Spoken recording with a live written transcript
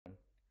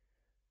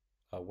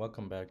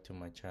Welcome back to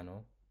my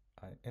channel.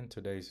 In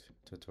today's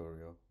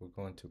tutorial, we're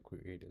going to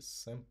create a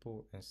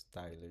simple and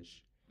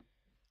stylish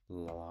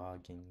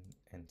login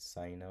and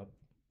sign up.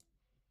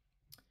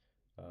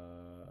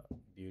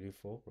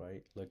 Beautiful,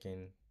 right?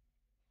 Looking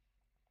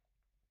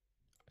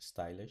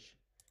stylish,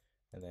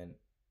 and then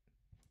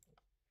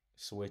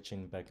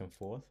switching back and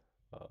forth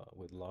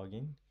with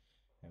login,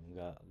 and we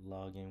got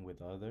login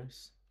with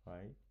others,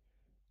 right?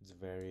 It's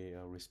very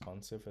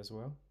responsive as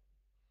well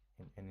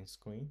in any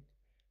screen.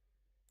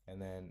 And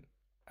then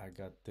I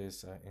got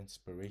this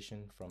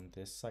inspiration from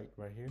this site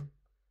right here,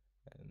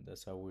 and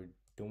that's how we're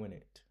doing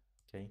it.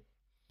 Okay,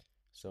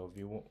 so if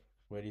you want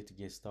ready to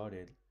get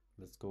started,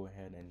 let's go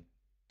ahead and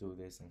do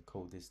this and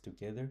code this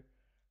together.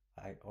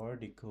 I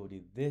already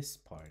coded this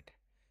part.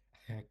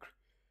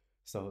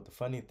 So the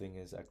funny thing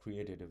is I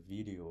created a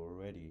video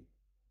already,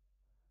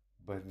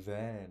 but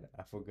then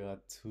I forgot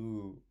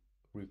to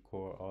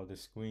record all the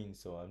screens,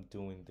 so I'm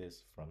doing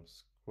this from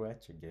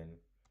scratch again.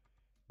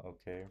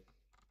 Okay,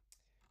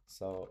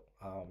 so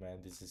oh man,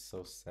 this is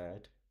so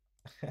sad.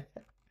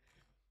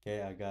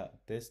 Okay, I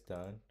got this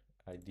done.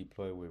 I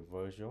deploy with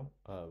Vercel.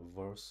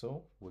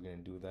 We're gonna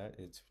do that.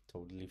 It's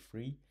totally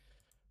free.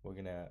 We're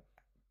gonna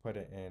put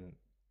it in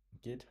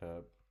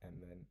GitHub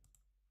and then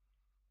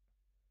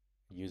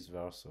use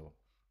Vercel,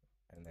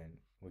 and then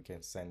we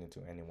can send it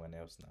to anyone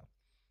else now.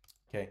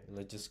 Okay,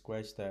 let's just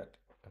scratch that.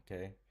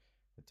 Okay,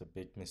 it's a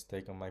big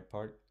mistake on my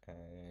part,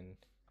 and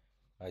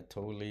I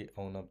totally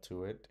own up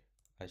to it.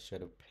 I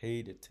should have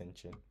paid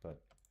attention, but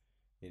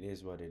it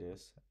is what it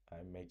is.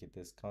 I'm making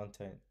this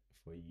content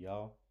for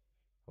y'all.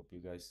 Hope you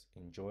guys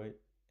enjoy it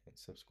and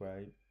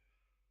subscribe.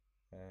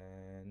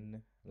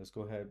 And let's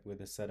go ahead with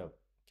the setup,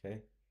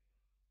 okay?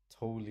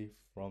 Totally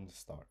from the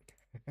start.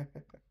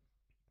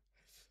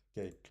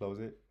 Okay, close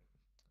it.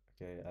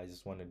 Okay, I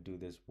just want to do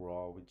this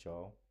raw with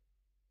y'all.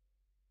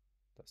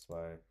 That's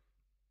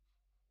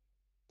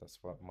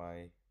what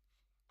my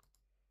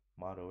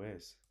motto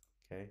is.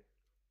 Okay,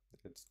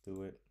 let's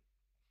do it.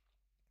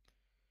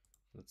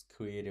 Let's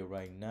create it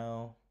right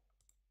now.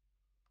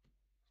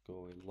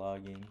 Go with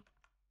login.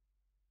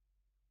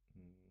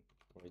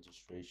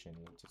 Registration.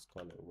 Let's just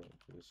call it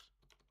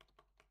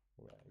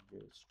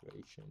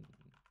registration.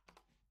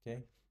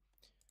 Okay,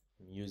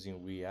 I'm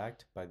using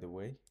React, by the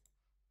way.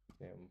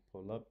 Okay, I'm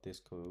pull up this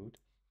code,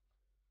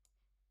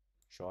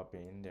 drop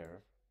it in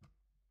there,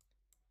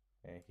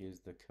 and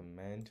here's the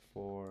command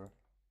for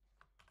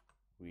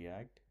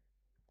React.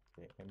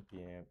 Okay,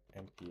 npm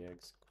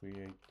npx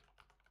create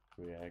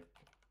React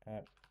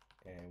app,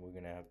 and we're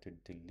gonna have to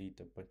delete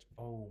a bunch.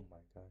 Oh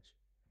my gosh,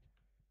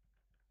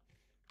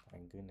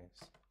 thank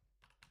goodness.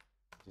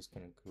 Just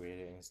gonna create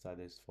it inside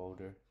this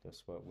folder.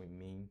 That's what we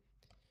mean.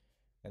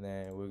 And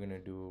then we're gonna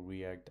do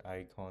React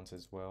icons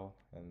as well.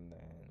 And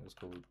then let's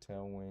go with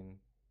tailwind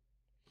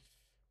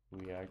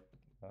React.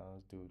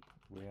 Let's do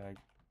React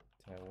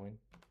tailwind.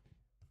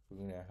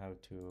 We're gonna have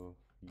to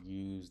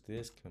use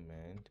this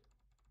command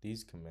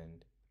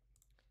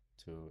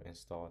to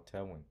install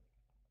tailwind.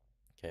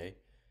 Okay,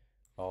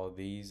 all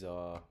these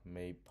are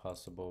made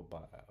possible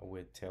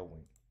with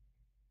tailwind.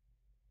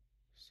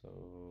 So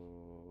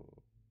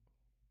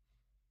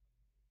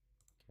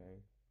okay,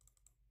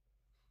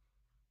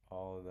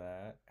 all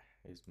that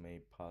is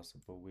made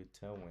possible with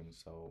tailwind,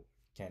 so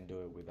can't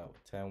do it without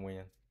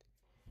tailwind.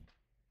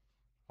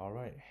 All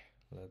right,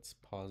 let's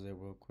pause it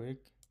real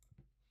quick.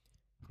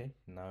 Okay,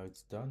 now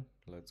it's done.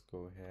 Let's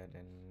go ahead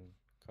and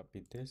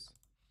copy this,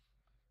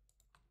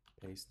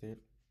 paste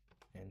it,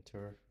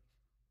 enter.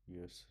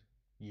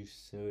 You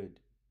should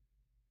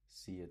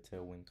see a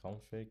tailwind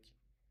config.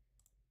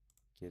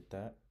 Get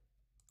that.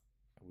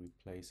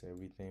 Replace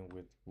everything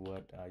with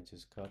what I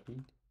just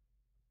copied.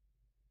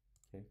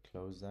 Okay,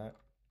 close that,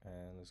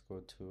 and let's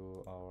go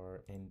to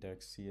our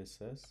index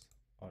CSS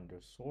under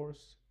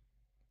source.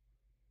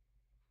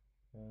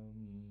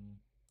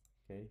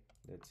 Okay,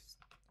 let's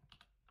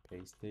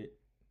paste it,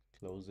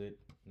 close it,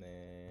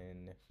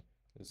 then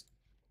let's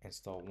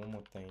install one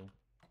more thing,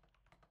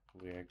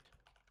 React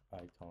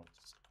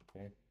icons.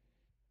 Okay,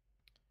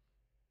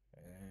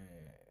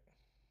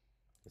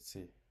 let's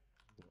see,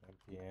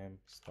 npm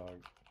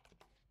start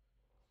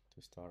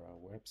to start our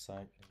website,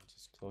 and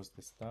just close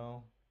this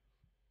down.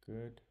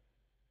 Good.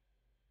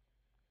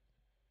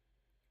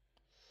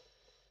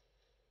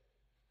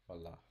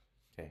 Voila.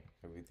 Okay,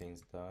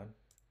 everything's done.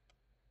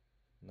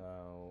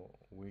 Now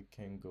we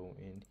can go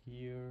in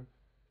here.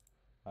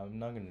 I'm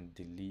not gonna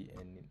delete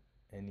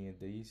any of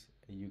these.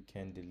 You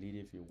can delete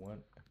if you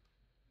want,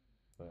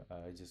 but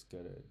I just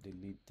gotta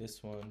delete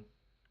this one,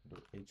 do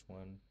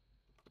h1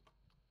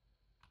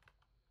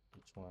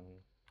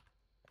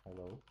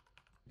 hello,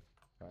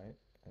 right?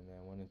 And then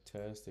I want to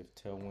test if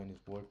tailwind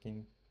is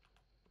working.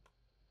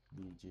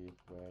 bg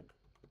red.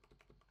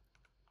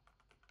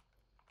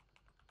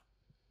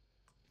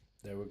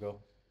 There we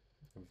go.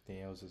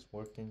 Everything else is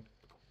working.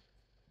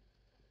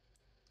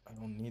 I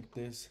don't need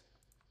this.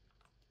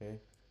 Okay,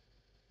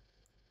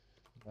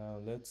 now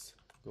let's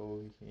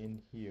go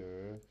in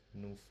here,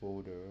 new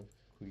folder,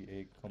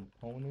 create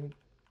component,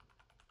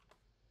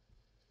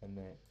 and And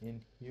then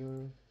in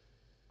here,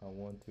 I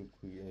want to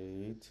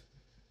create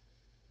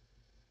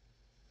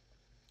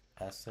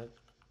asset.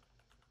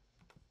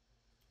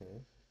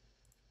 Okay.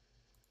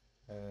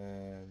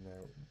 And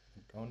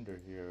under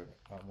here,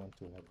 I want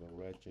to have a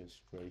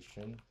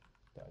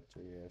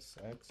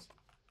registration.jsx.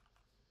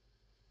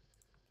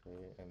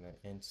 Okay, and then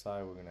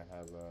inside we're gonna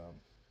have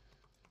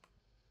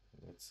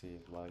let's see,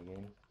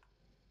 login,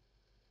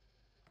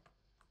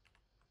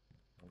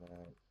 and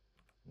then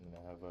I'm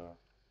gonna have a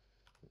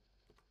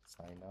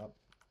sign up.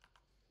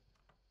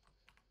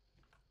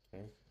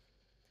 Okay,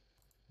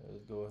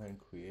 let's go ahead and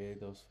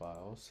create those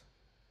files.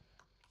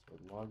 So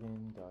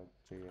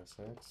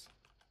login.jsx,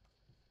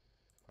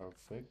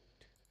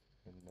 perfect,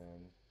 and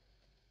then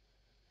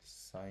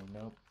sign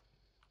up.jsx.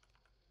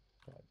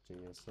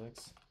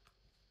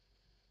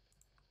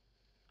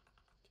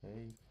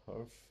 Okay,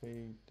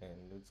 perfect,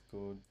 and let's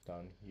go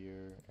down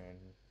here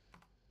and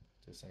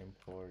just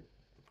import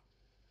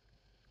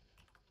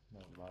the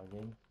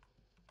login,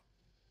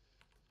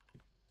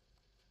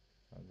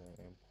 and then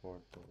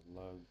import the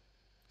log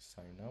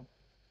sign up.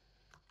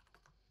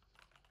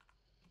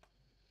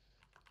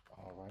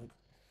 All right,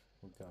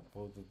 we got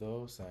both of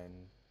those,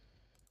 and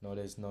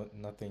notice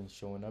nothing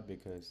showing up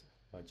because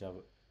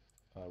Java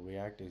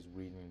React is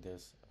reading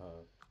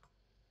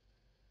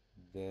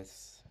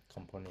this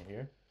component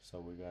here, so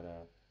we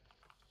gotta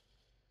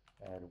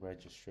add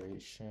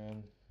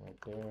registration right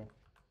there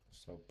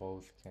so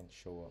both can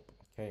show up.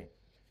 Okay,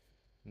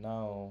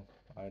 now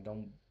I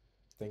don't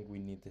think we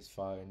need this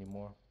file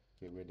anymore.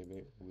 Get rid of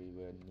it. We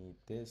will need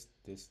this.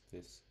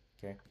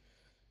 Okay,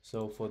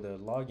 so for the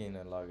login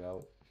and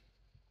logout,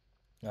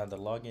 the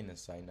login and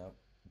sign up,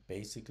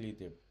 basically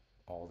they're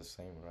all the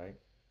same, right?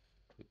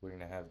 We're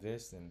gonna have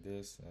this and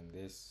this and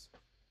this.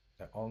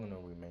 They're all gonna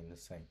remain the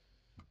same.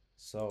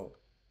 So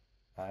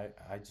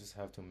I just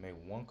have to make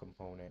one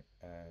component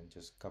and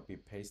just copy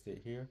paste it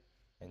here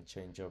and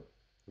change up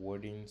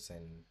wordings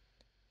and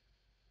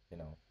you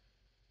know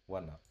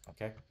whatnot.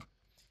 Okay,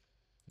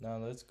 now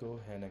let's go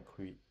ahead and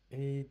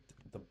create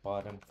the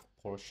bottom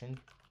portion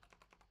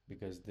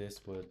because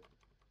this would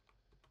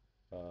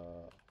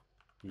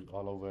be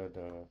all over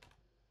the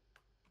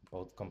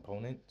both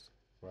components,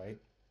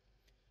 right?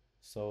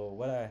 So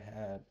what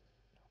I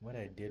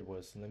did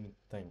was, let me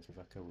think if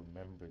I can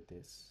remember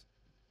this.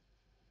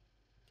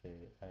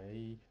 Okay,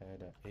 I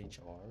had a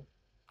HR,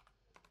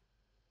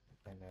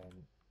 and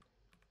then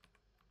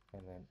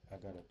I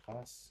got a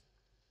class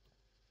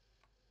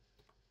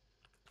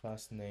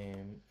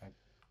name. I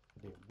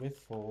did with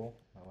full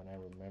when I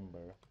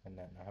remember, and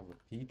then I have a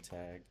p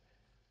tag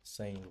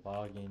saying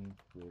login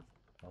with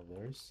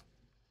others.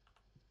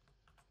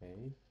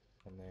 Okay,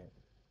 and then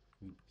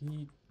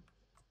repeat.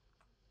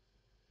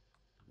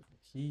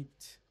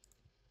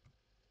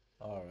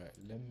 All right,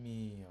 let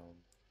me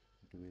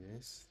do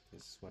this.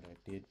 This is what I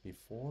did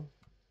before.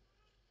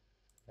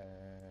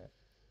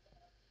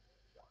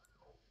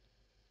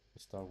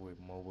 Start with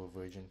mobile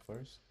version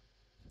first,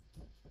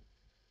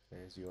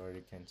 as you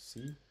already can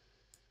see.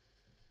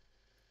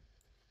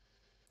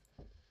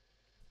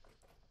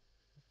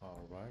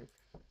 All right.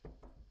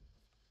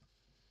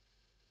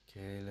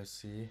 Okay, let's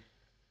see.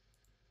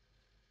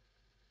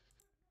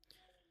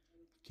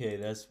 Okay,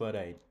 that's what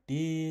I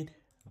did.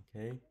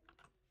 Okay,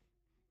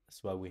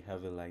 that's why we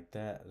have it like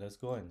that. Let's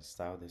go and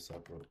style this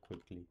up real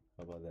quickly.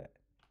 How about that?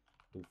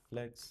 Do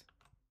flex,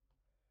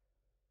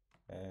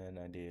 and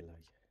I did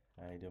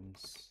like item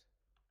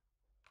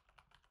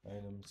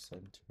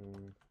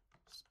center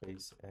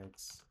space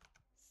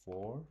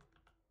x4.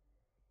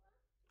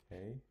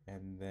 Okay,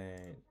 and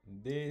then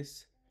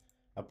this,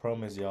 I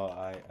promise y'all,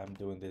 I'm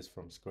doing this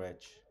from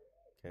scratch.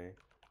 Okay,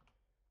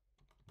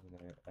 and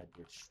then I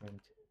did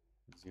shrink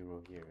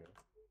 0 here.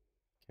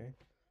 Okay,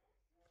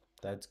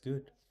 that's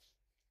good.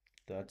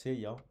 That's it,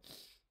 y'all.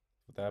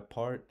 That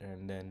part,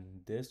 and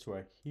then this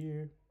right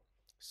here.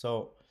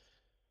 So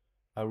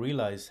I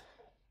realized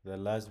the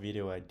last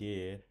video I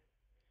did,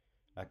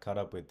 I caught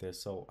up with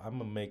this. So I'm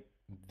gonna make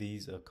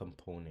these a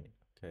component.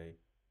 Okay,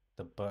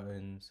 the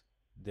buttons,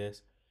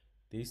 these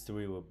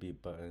three will be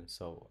buttons.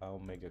 So I'll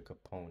make a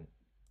component.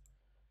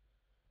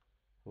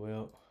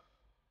 Well,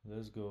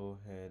 let's go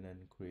ahead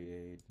and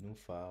create new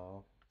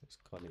file. Let's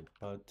call it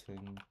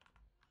button.jsx.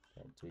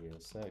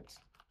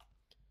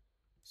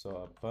 So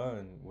a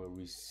button will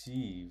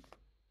receive,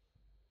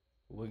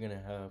 we're gonna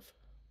have,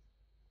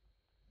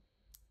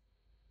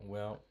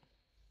 well,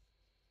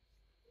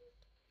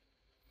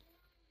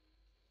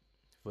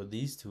 for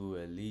these two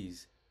at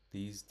least,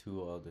 these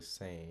two are the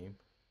same.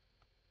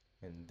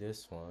 And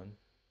this one,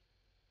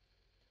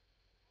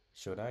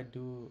 should I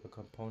do a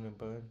component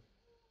button?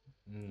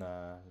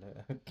 Nah,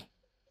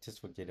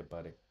 just forget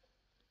about it.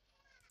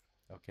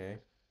 Okay,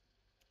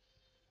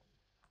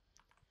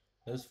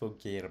 let's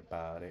forget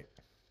about it.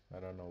 I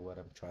don't know what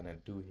I'm trying to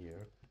do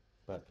here,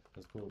 but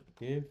let's go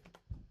div.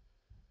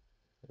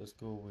 Let's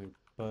go with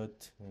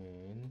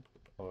button,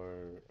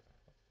 or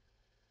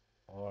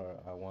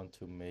I want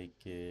to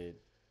make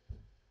it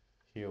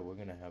here. We're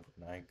gonna have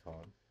an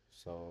icon,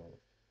 so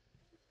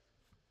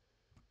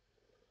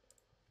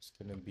let's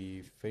gonna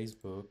be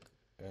Facebook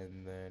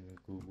and then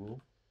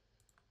Google.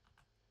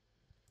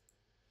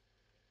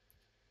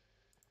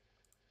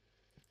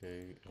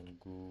 Okay, and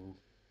Google.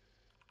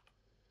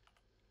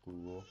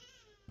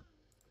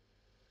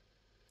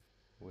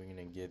 We're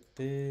gonna get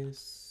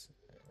this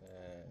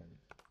and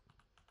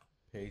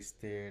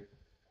paste it.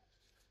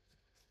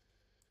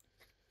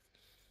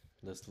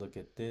 Let's look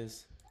at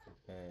this.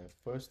 And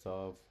first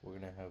off, we're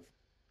gonna have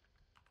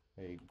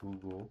a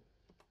Google,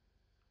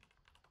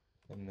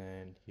 and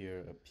then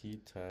here a p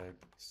tag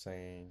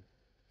saying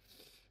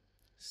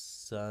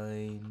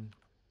sign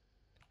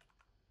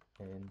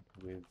in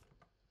with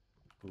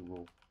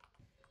Google,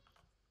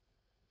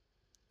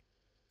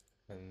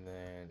 and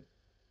then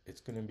it's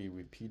gonna be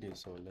repeated.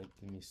 So let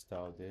me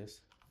style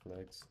this: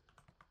 flex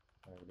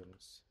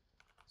items,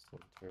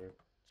 center,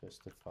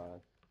 justify,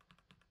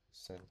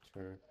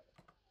 center,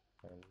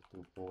 and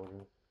do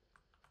border,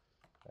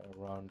 and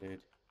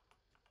rounded,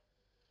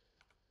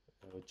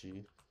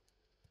 LG,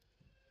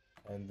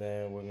 and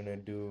then we're gonna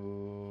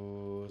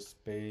do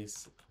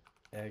space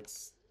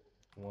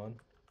X1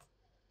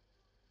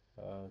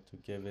 to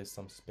give it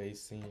some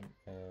spacing,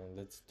 and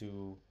let's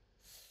do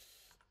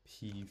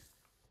P4,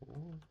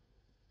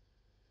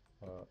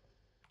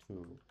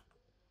 2.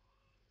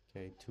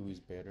 Okay, 2 is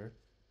better.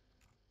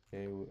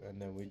 Okay,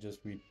 and then we just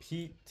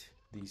repeat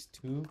these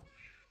two.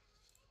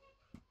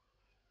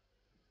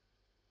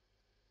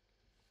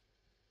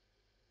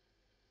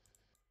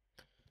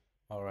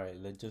 All right,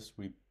 let's just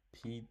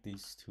repeat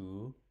these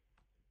two.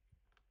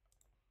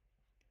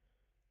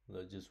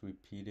 Let's just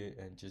repeat it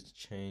and just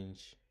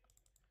change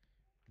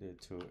it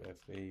to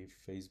FA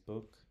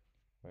Facebook,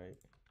 right?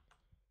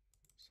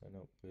 Sign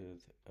up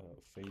with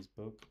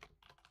Facebook.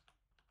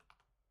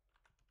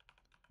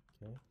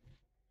 Okay,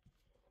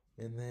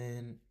 and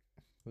then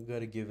we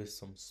gotta give it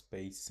some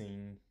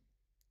spacing.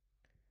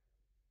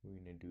 We're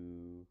gonna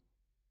do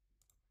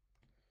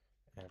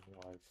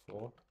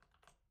NY4.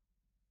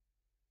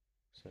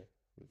 So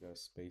we got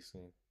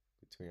spacing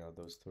between all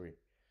those three.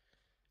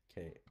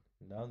 Okay,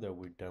 now that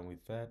we're done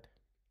with that,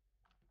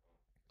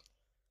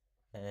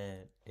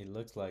 and it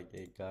looks like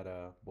it got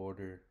a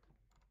border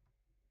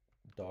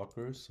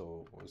darker,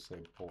 so we'll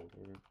say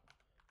border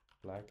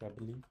black, I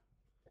believe.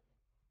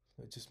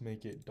 Let's just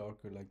make it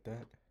darker like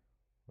that,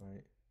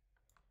 right?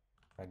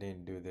 I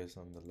didn't do this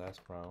on the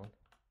last round,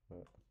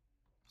 but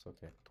it's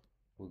okay.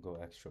 We'll go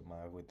extra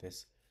mile with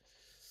this.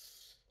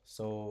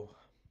 So,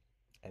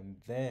 and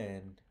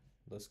then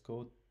let's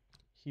go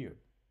here.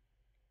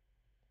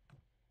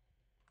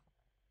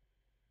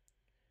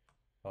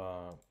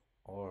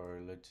 Or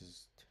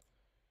let's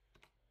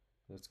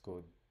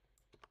go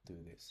do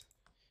this.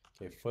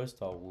 Okay,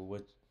 first off,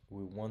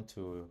 we want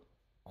to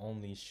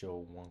only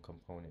show one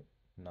component,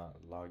 not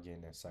log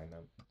in and sign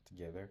up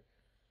together.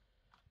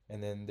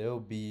 And then there'll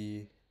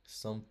be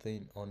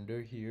something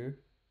under here.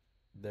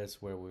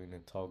 That's where we're gonna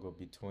toggle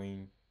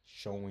between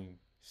showing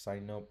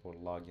sign up or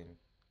login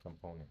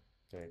component.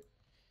 Okay,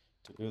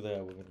 to do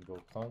that, we're gonna go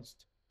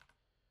const.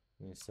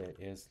 We're gonna say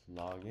is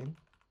login,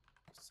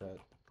 set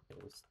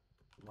is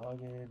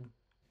login,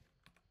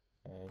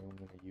 and we're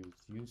gonna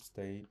use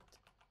useState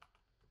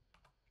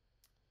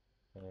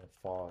and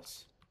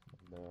false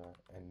the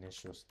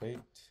initial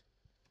state.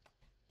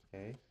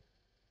 Okay,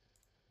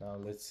 now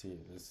let's see,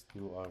 let's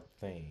do our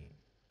thing.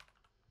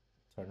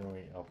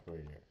 Ternary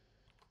operator.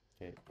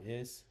 Okay,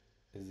 is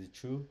it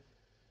true?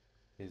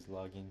 Is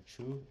login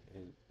true?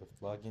 If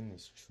login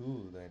is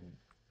true, then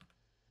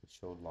we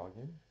show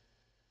login.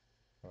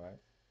 All right,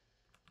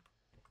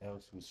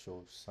 else we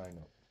show sign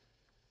up.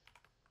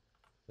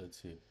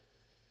 Let's see.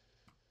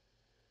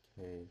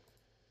 Okay,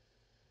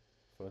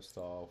 first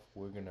off,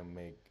 we're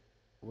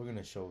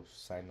gonna show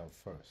sign up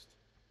first.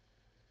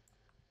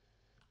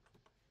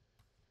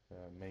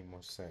 Make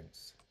more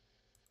sense,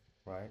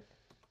 right?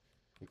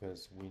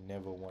 Because we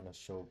never want to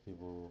show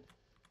people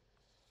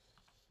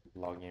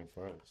log in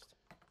first.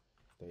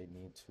 They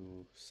need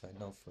to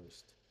sign up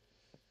first.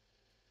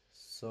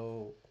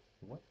 So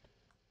what?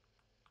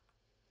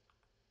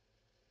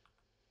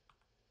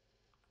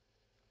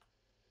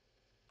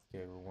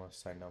 Okay, we want to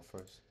sign up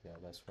first. Yeah,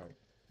 that's right.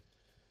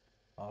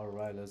 All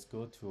right, let's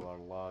go to our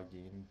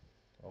login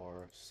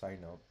or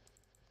sign up.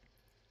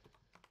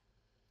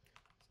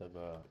 So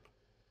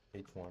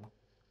H1.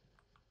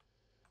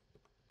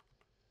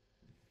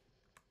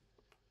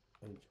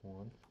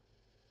 H1.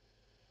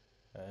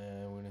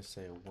 And we're gonna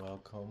say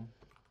welcome.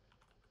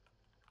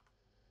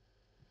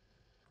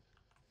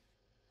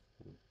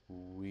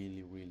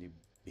 Really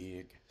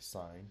big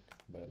sign,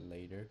 but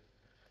later.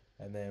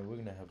 And then we're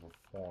gonna have a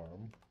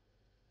form.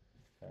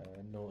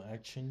 No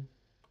action.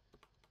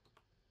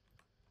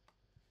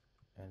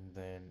 And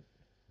then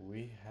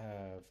we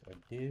have a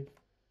div.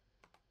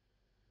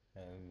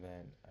 And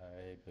then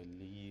I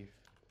believe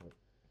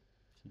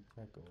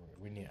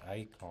we need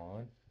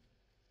icon.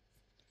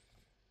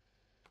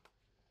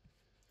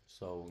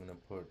 So we're gonna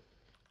put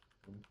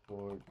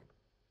import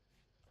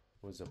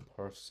was a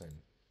person.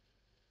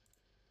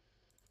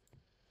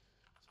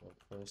 So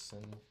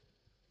person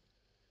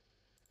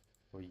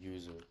or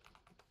user.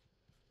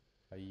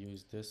 I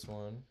use this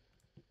one,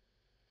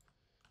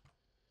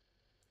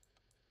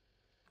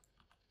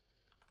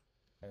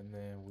 and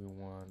then we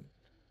want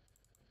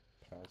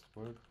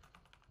password.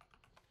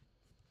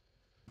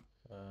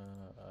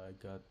 I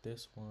got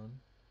this one.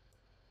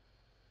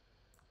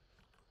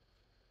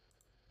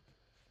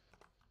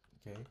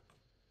 Okay,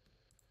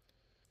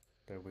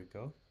 there we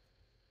go.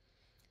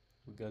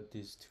 We got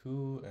these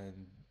two,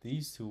 and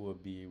these two will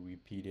be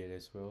repeated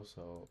as well,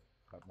 so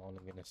I'm only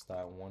gonna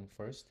start one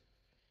first.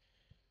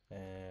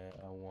 And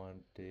I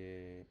want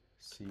the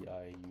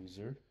CI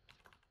user,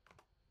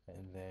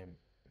 and then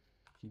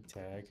p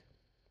tag,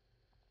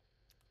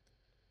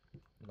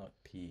 not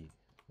p,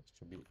 it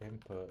should be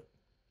input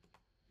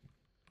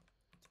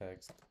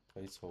text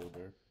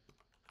placeholder,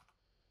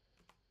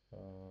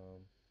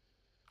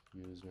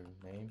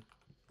 username.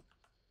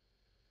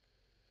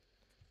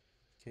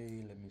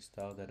 Okay, let me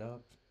style that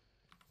up.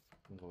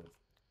 Go with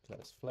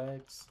class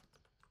flags,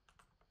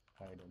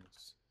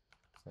 items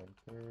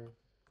center,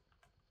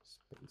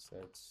 space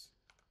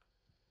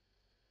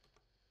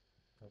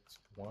that's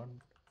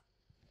one,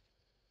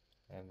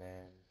 and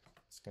then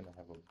it's gonna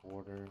have a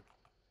border,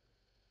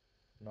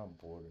 not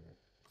border,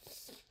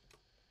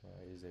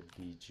 is it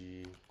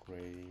BG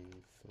gray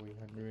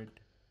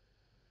 300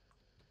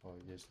 or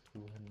just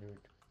 200?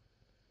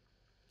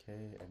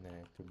 Okay, and then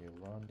it could be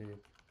rounded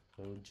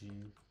OG,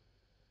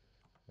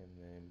 and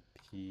then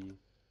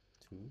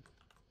P2.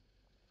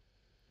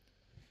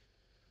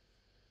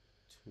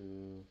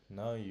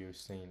 Now you're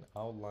seeing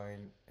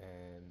outline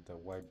and the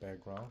white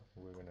background.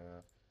 We're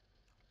gonna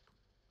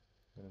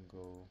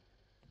go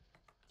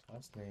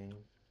class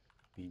name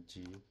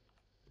BG,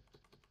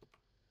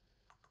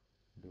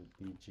 do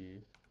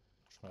BG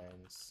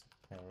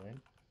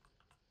transparent,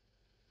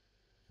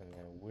 and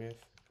then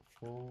width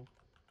full,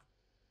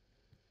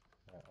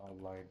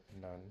 outline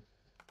none,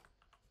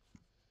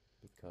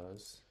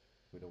 because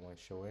we don't want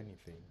to show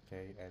anything.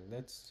 Okay, and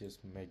let's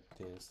just make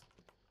this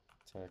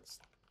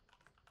text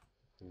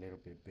a little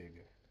bit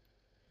bigger.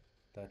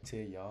 That's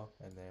it, y'all.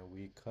 And then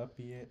we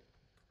copy it,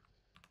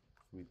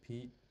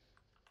 repeat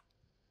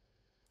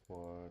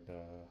for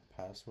the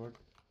password.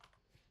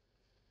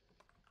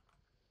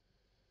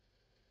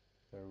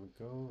 There we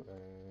go,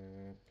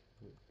 and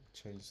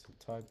change the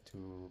type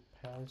to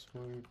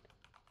password,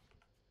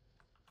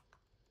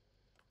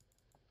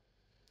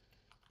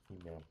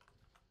 email,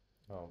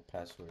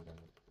 password.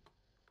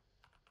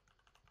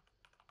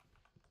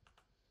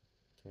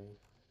 Okay,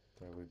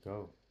 there we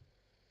go.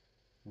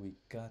 We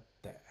got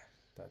that.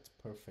 That's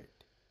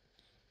perfect.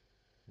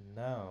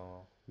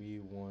 Now we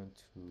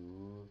want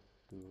to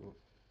do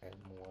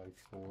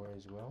my4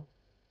 as well.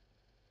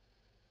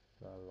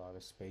 Got a lot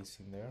of space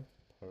in there.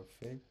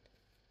 Perfect.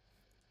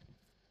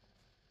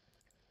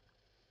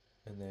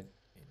 And then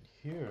in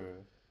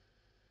here,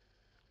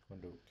 I'm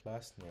gonna do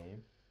class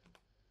name,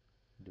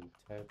 do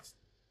text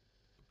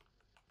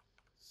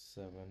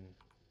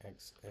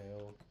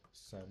 7XL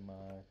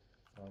semi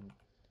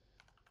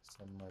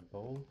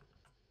bold.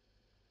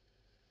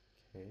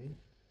 Okay,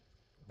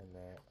 and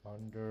then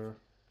under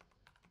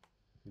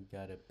we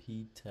got a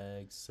p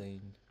tag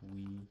saying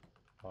we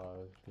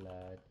are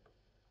glad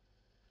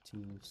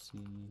to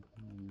see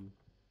you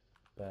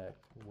back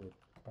with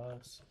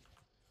us.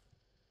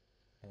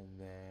 And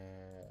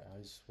then I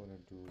just want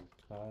to do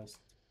class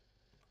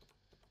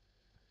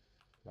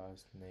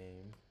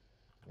name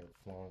and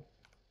font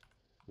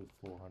with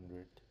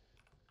 400,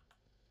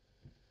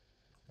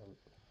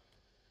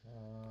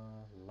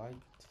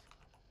 light,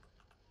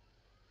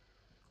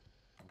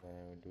 and then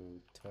we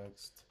do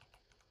text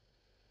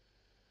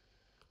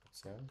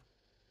Excel.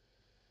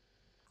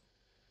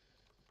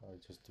 I'll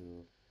just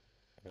do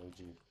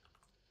LG.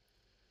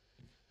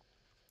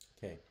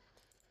 Okay,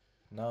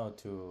 now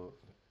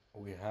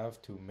we have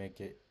to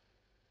make it,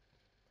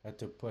 I have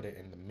to put it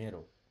in the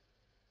middle.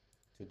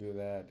 To do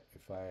that,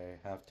 if I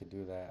have to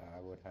do that,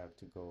 I would have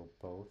to go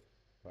both,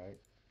 right?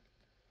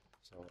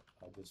 So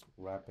I'll just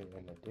wrap it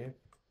in a div.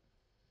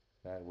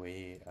 That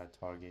way I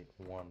target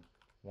one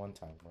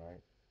time,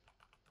 right?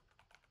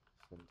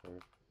 Center.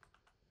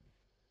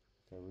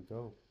 There we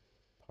go.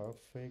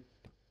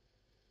 Perfect.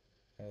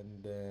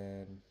 And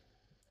then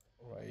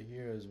right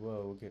here as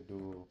well, we can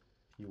do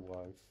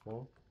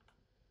py4.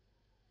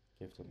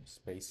 Give them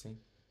spacing.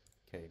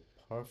 Okay,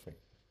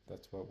 perfect.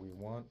 That's what we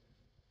want.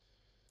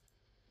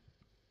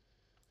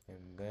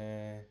 And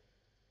then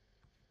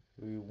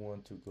we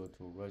want to go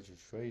to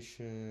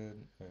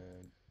registration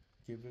and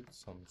give it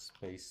some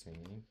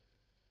spacing,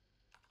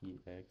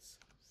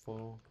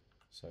 px4,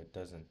 so it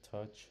doesn't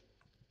touch.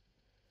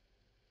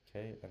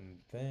 Okay, and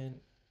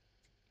then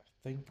I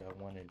think I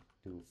want to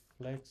do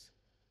flex.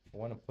 I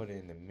want to put it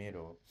in the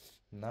middle.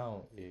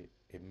 Now it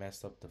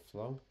messed up the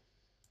flow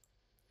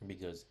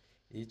because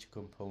each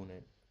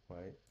component,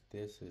 right,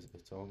 this is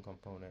its own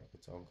component,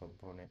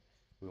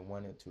 we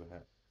want it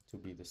to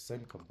be the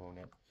same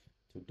component.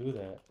 To do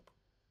that,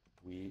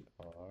 we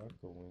are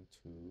going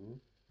to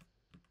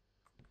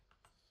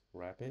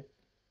wrap it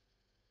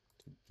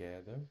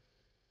together,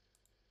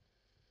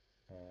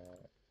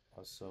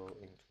 also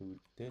include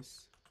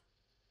this,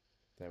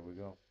 There we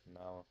go.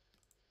 Now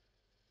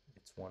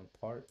it's one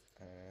part,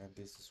 and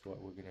this is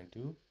what we're gonna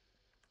do.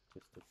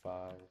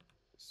 Justify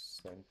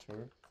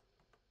center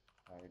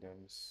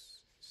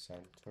items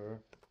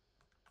center,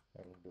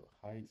 and we'll do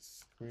height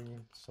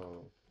screen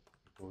so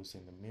it goes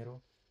in the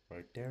middle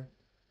right there.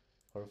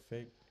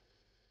 Perfect.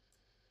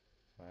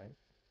 Right,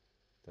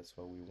 that's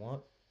what we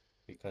want,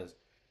 because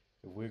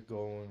if we're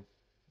going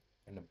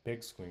in a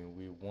big screen,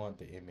 we want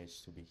the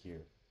image to be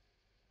here.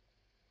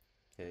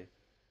 Okay,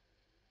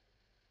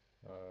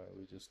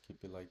 we just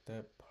keep it like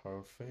that.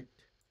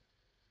 Perfect.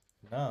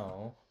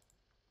 Now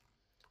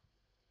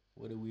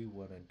what do we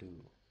want to do?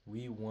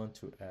 We want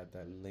to add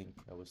that link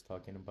I was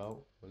talking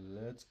about.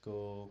 Let's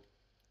go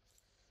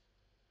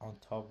on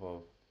top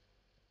of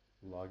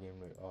login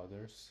with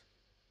others.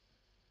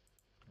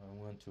 I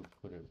want to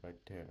put it right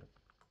there.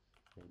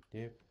 Okay,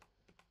 div,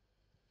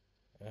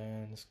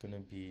 and it's gonna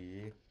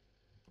be,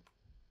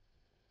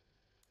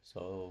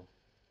 so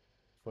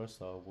first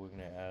off we're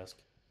gonna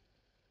ask,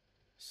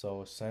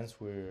 so since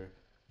we're,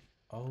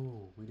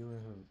 oh, we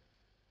don't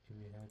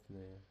even have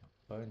the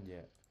button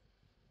yet.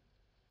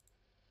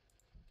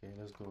 Okay,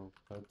 let's go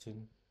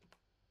button.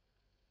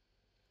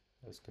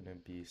 That's gonna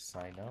be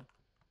sign up.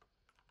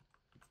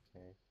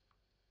 Okay,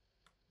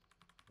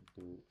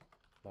 do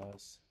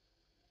plus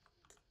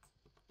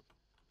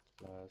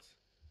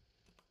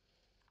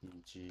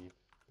bg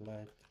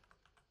black,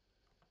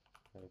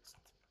 text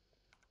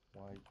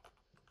white,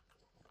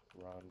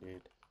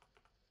 rounded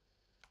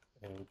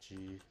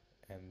lg,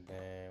 and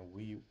then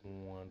we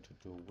want to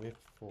do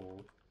width full,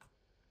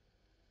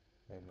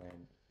 and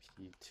then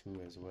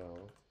p2 as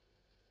well.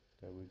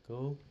 There we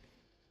go.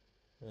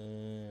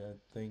 I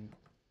think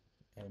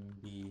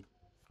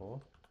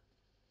MB4,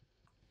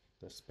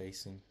 the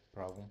spacing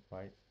problem,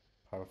 right?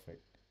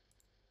 Perfect.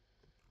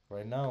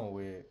 Right now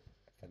we're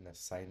in the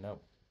sign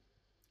up,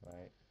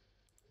 right?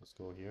 Let's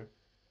go here.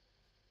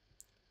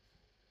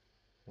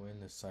 We're in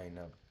the sign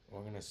up.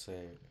 We're gonna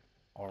say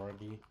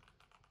already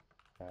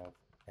have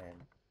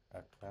an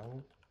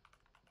account,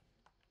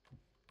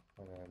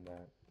 and then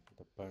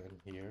the button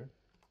here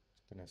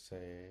is gonna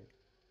say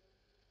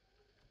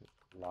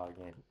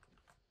login.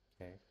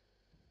 Okay,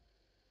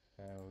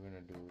 and we're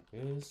gonna do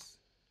this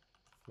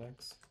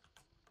flex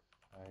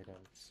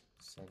items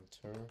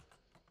center,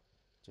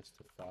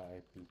 justify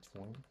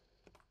between,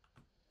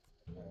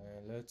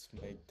 and let's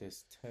make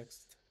this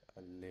text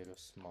a little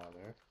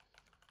smaller.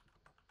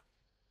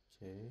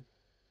 Okay,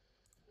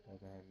 and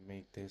then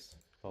make this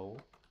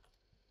bold,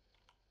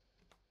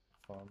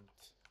 font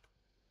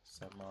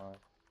semi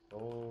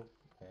bold,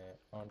 and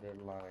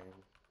underline.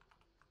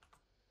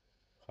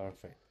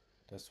 Perfect,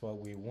 that's what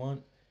we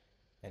want.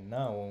 And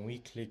now when we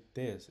click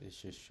this, it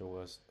should show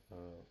us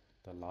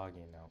the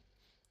login now,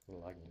 the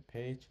login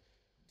page.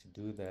 To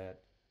do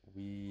that,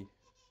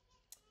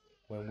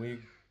 when we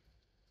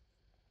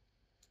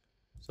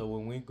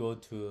when we go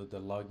to the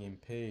login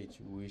page,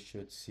 we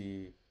should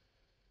see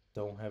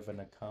don't have an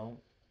account,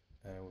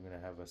 and we're gonna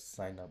have a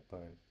sign up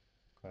button,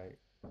 right?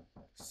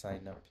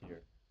 Sign up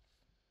here.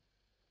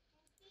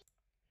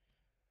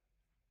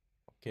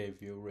 Okay,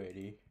 if you're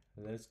ready,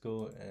 let's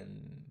go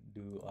and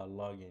do our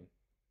login.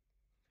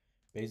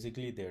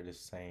 Basically they're the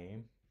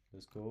same.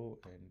 Let's go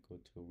and go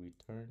to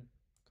return,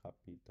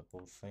 copy the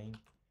whole thing,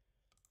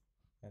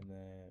 and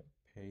then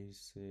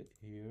paste it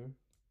here,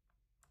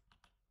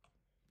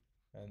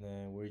 and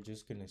then we're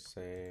just gonna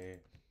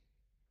say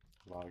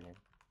login,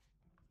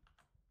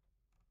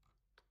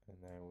 and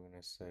then we're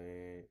gonna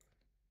say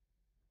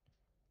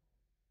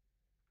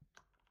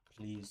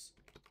please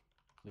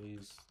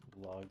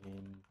log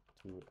in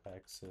to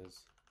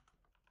access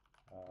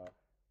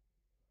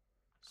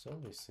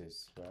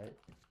services, right?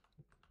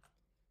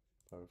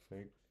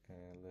 Perfect.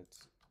 And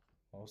let's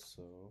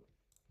also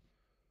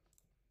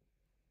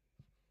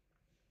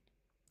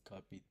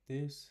copy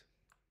this.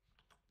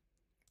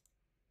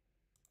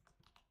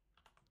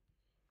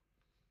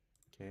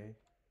 Okay,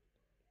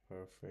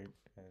 perfect.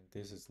 And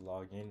this is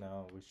login.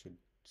 Now we should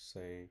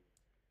say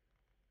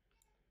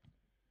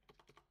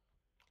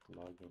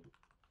login.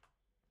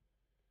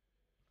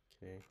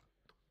 Okay,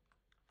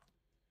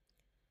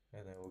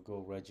 and then we'll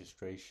go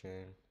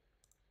registration.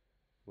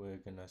 We're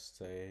gonna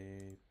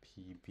say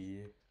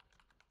PB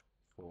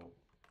for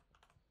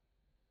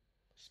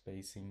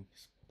spacing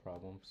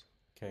problems.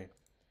 Okay,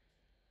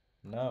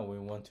 now we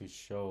want to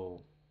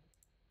show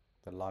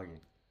the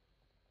login.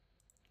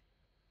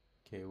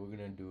 Okay, we're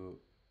gonna do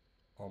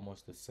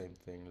almost the same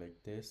thing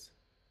like this.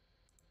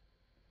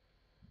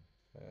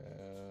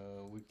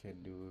 We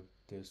can do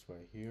this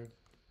right here.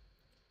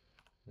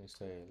 Let's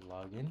say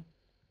login.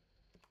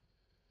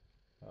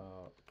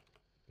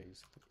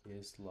 Basically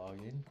is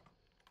login.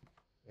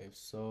 If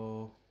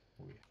so,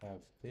 we have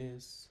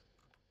this.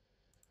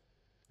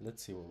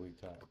 Let's see what we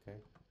got, okay?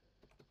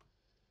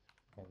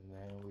 And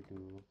then we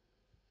do,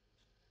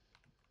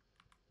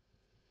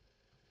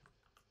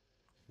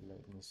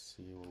 let me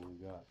see what we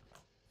got.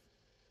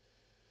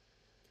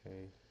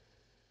 Okay,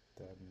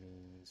 that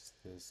means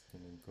this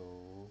gonna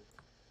go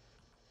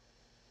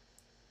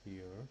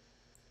here.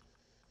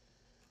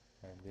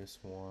 And this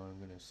one, I'm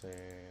gonna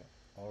say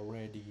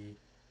already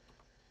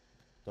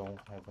don't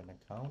have an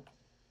account.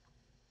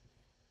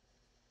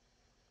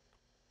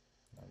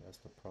 Now that's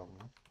the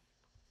problem.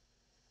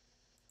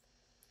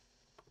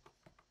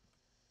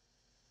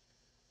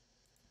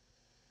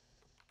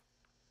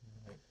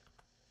 Right.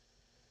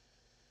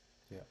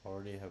 Yeah,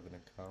 already have an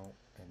account,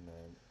 and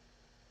then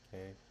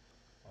okay.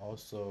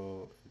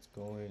 Also, it's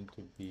going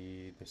to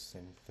be the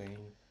same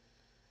thing.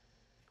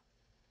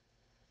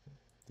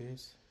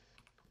 This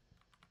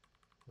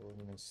we're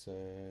gonna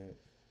say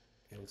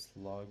is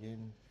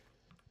login.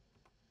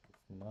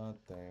 If not,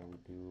 then we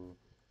do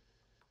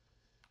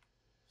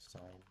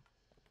sign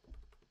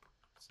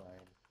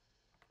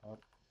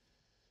up,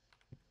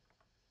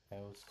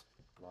 else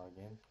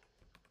login.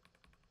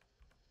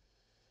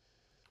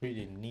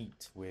 Pretty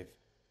neat with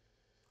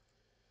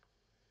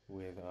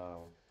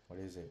what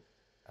is it?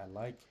 I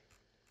like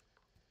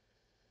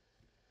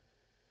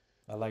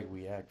I like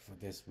React for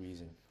this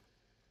reason.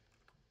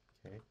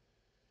 Okay.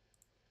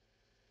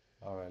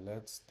 All right,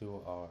 let's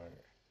do our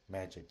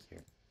magic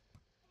here.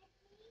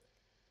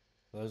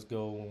 Let's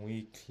go when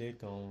we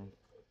click on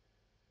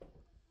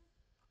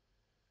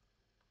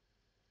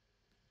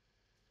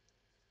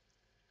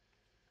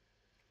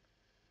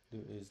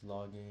do is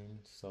login.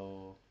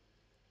 So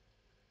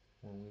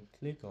when we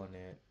click on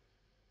it,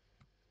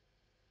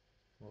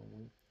 when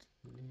we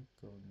click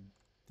on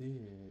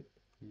this,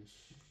 it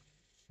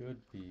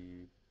should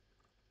be.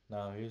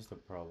 Now here's the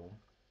problem.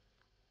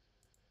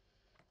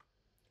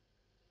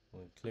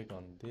 When we click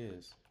on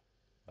this,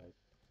 like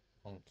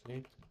on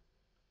click,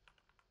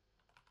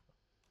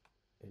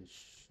 it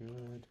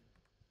should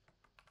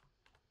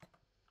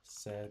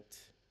set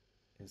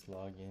is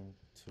login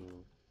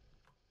to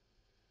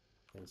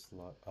is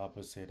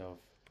opposite of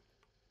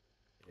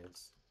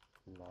is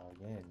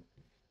login,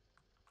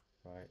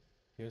 right?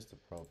 Here's the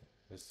problem.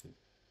 Let's see.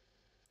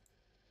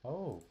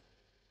 Oh,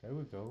 there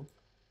we go.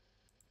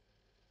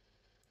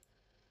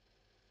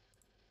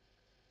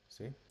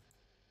 See?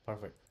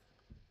 Perfect.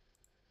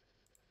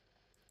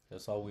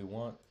 That's all we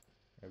want.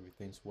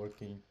 Everything's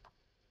working.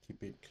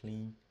 Keep it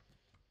clean.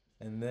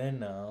 And then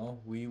now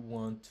we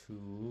want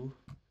to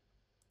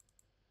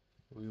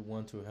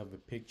have a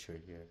picture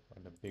here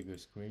on the bigger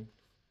screen.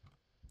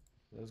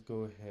 Let's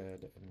go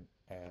ahead and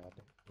add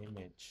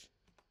image.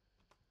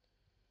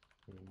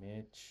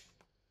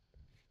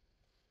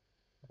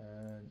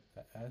 And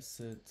the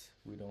asset,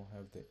 we don't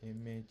have the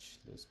image.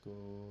 Let's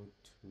go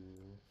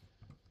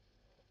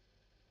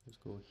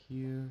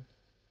here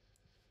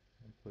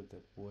and put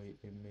the boy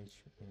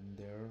image in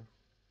there.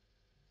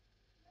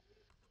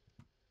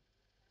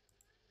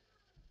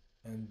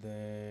 And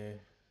then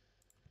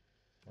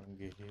I'm gonna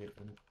get here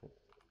import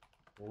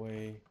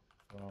boy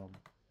from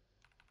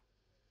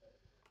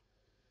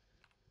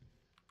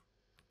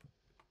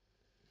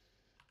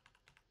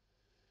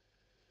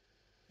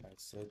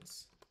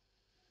assets,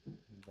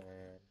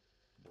 then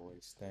boy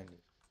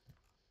standing.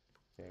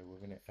 Okay, we're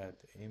gonna add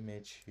the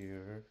image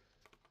here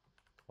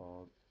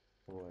called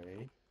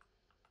boy.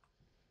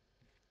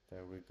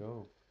 There we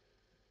go.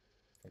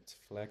 It's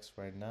flex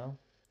right now.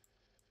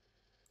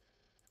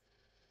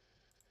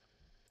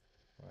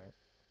 Right,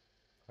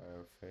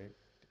 perfect.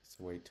 It's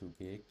way too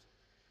big.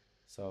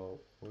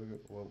 So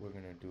what we're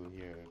gonna do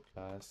here,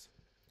 class,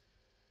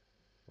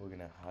 we're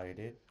gonna hide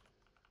it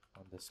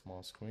on the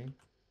small screen,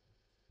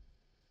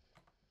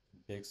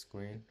 big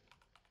screen,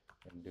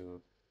 and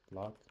do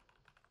block.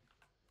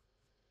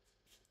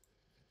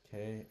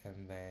 Okay,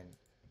 and then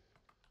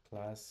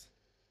class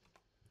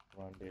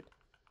rounded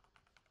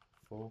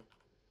full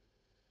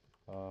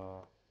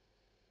to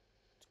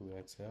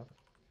Excel.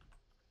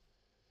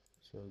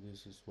 So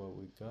this is what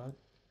we got.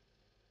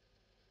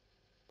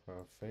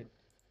 Perfect.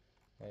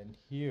 And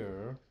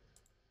here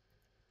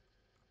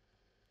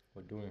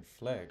we're doing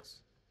flex,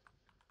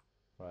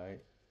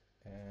 right?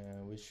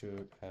 And we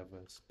should have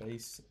a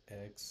space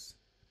X.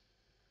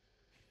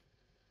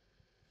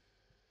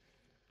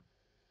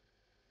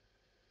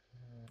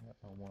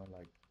 I want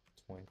like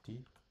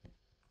 20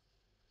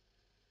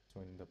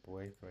 the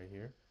boy right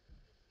here.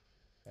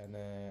 And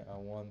then I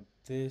want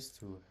this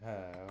to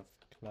have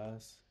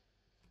class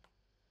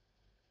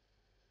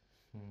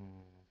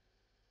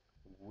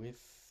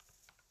width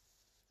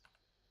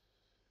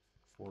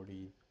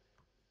 40%.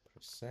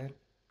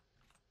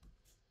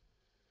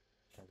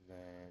 And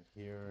then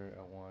here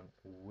I want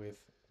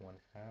width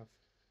 1/2.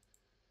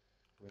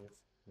 Width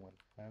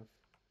 1/2.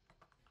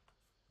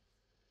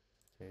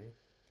 Okay,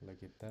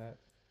 look at that.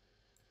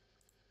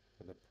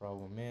 But the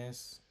problem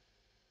is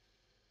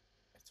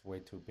it's way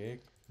too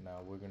big.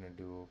 Now we're gonna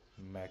do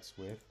max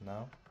width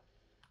now.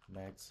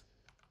 Max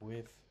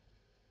width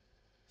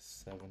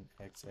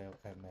 7XL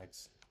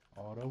MX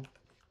auto.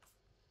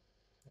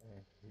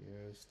 And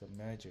here's the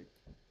magic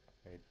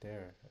right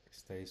there. It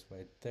stays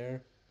right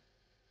there.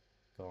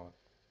 Gone.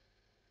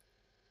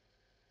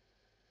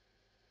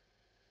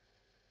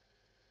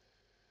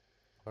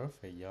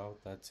 Perfect, y'all.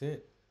 That's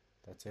it.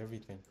 That's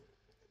everything.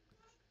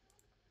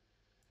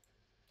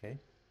 Okay.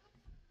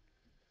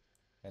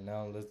 And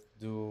now let's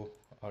do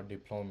our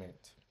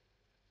deployment.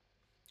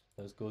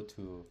 let's go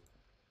to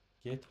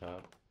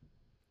GitHub,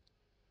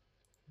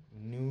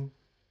 new,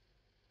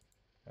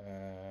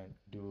 and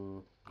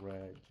do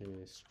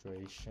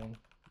registration.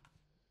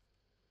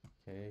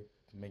 Okay,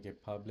 make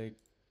it public,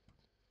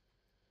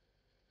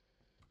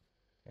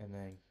 and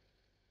then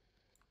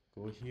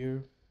go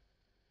here.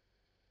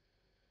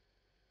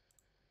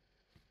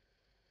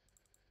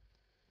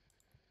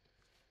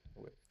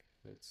 Wait,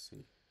 let's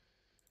see.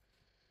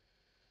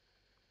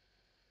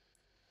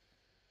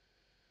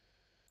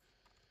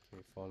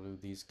 Okay, follow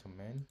these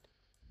command.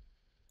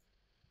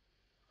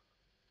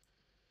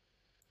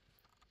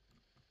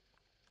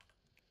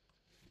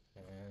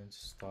 And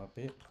stop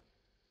it.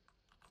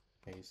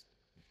 Paste.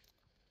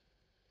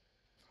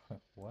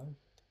 What?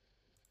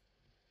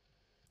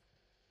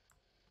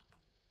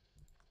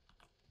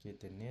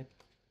 Git init.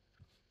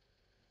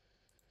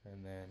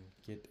 And then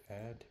git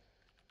add.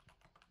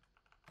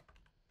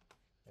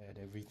 Add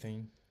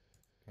everything.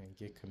 And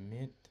git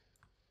commit.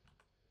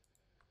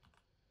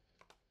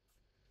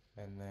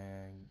 And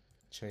then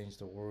change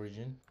the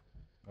origin.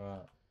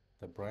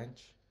 The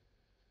branch.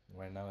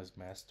 Right now is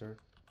master.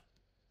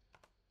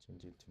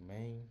 Change it to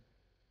main.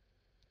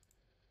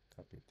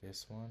 Copy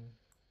this one.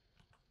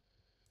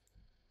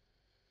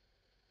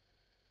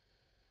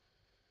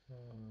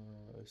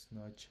 It's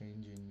not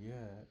changing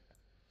yet.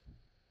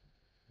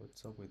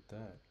 What's up with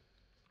that?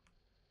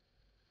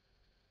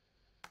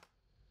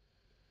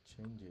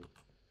 Change it.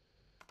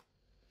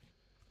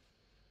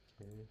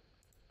 Okay.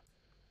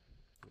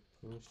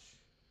 Push.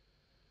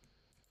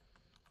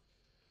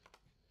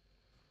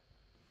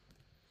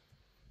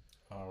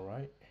 All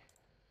right.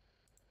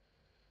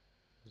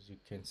 As you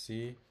can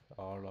see,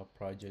 all our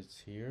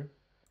projects here.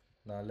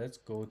 Now let's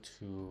go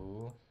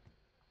to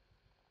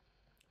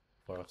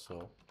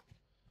Vercel.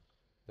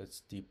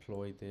 Let's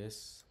deploy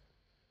this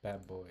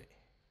bad boy.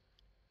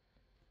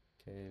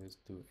 Okay, let's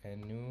do add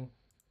new.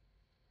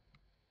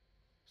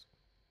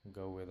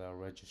 Go with our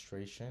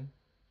registration.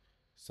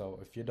 So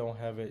if you don't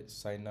have it,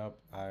 sign up.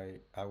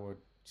 I would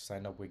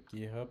sign up with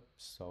Github,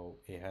 so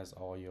it has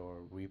all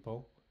your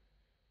repo.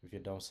 If you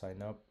don't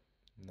sign up,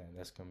 then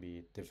that's gonna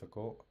be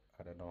difficult.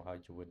 I don't know how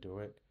you would do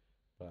it,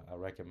 but I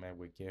recommend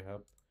with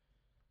GitHub.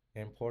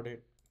 Import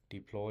it,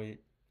 deploy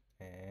it,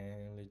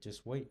 and let's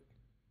just wait.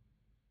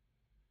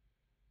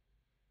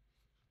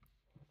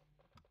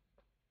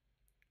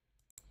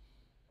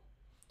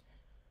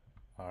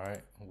 All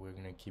right, we're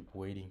gonna keep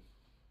waiting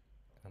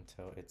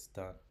until it's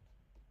done.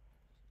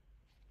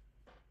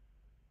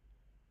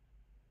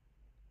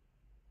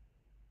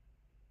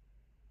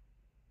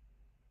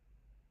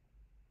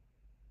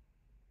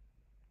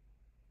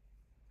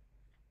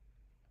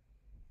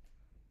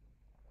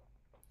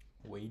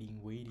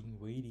 Waiting, waiting,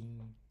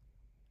 waiting.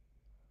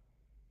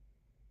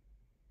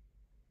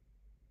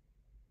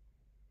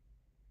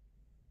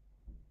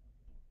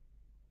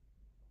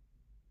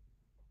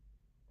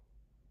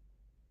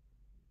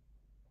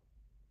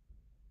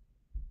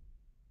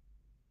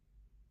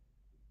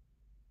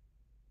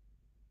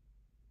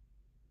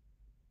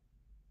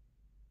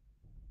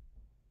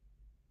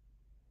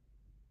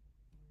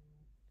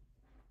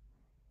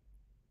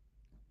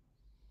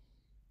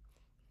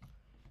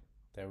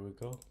 There we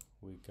go.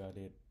 We got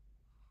it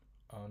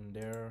on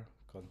there.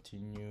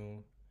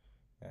 Continue.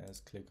 Let's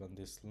click on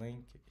this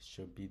link. It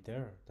should be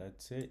there.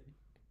 That's it.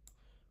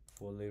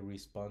 Fully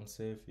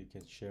responsive. You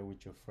can share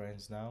with your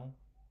friends now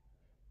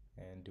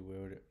and do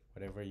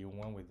whatever you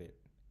want with it.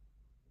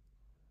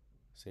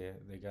 See,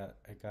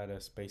 I got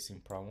a spacing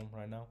problem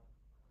right now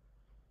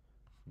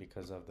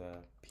because of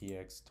the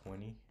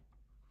PX20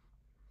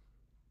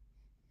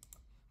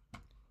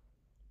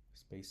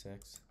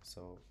 SpaceX.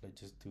 So let's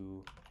just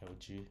do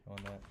LG on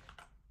that.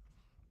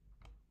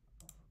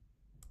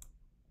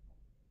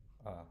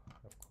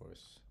 Of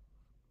course.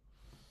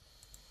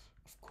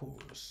 Of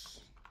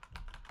course.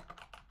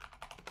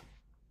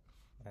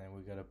 And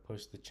we gotta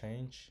push the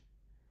change.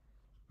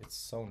 It's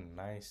so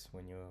nice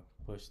when you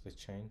push the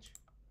change.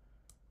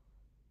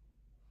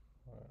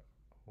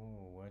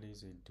 Oh, what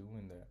is it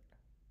doing that?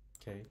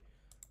 Okay,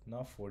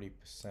 not 40%.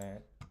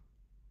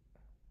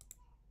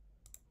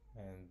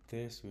 And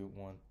this we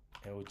want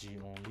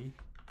LG only.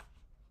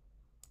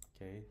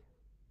 Okay.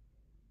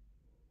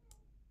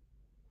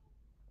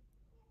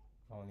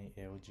 Only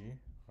LG,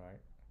 right?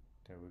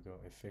 There we go.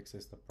 It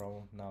fixes the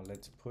problem. Now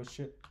let's push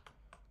it.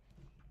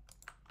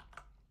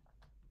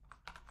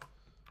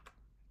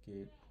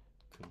 Git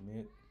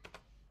commit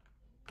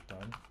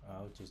done.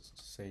 I'll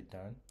just say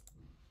done.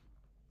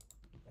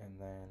 And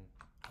then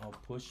I'll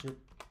push it.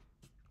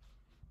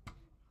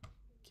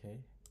 Okay.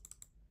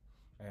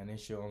 And it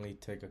should only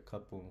take a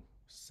couple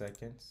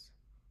seconds.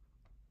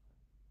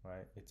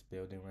 Right? It's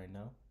building right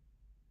now.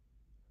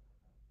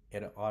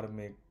 It'll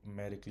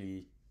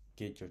automatically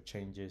get your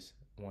changes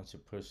once you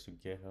push to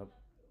GitHub.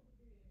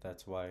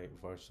 That's why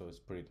Vercel is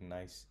pretty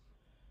nice.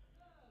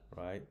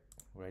 Right?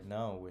 Right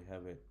now we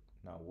have it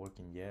not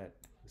working yet.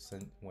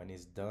 When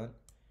it's done,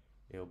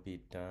 it'll be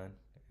done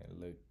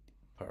and look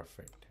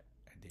perfect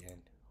at the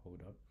end.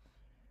 Hold up.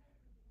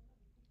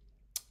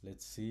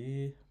 Let's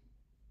see.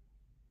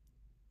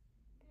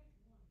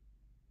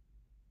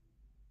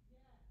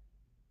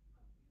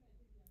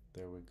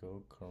 There we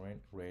go, current,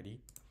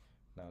 ready.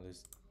 Now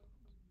let's,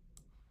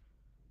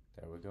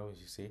 there we go.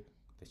 You see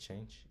the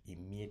change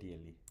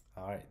immediately.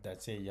 All right,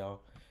 that's it, y'all.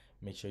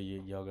 Make sure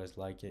y'all guys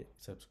like it,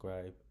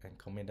 subscribe, and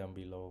comment down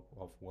below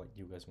of what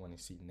you guys want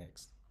to see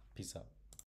next. Peace out.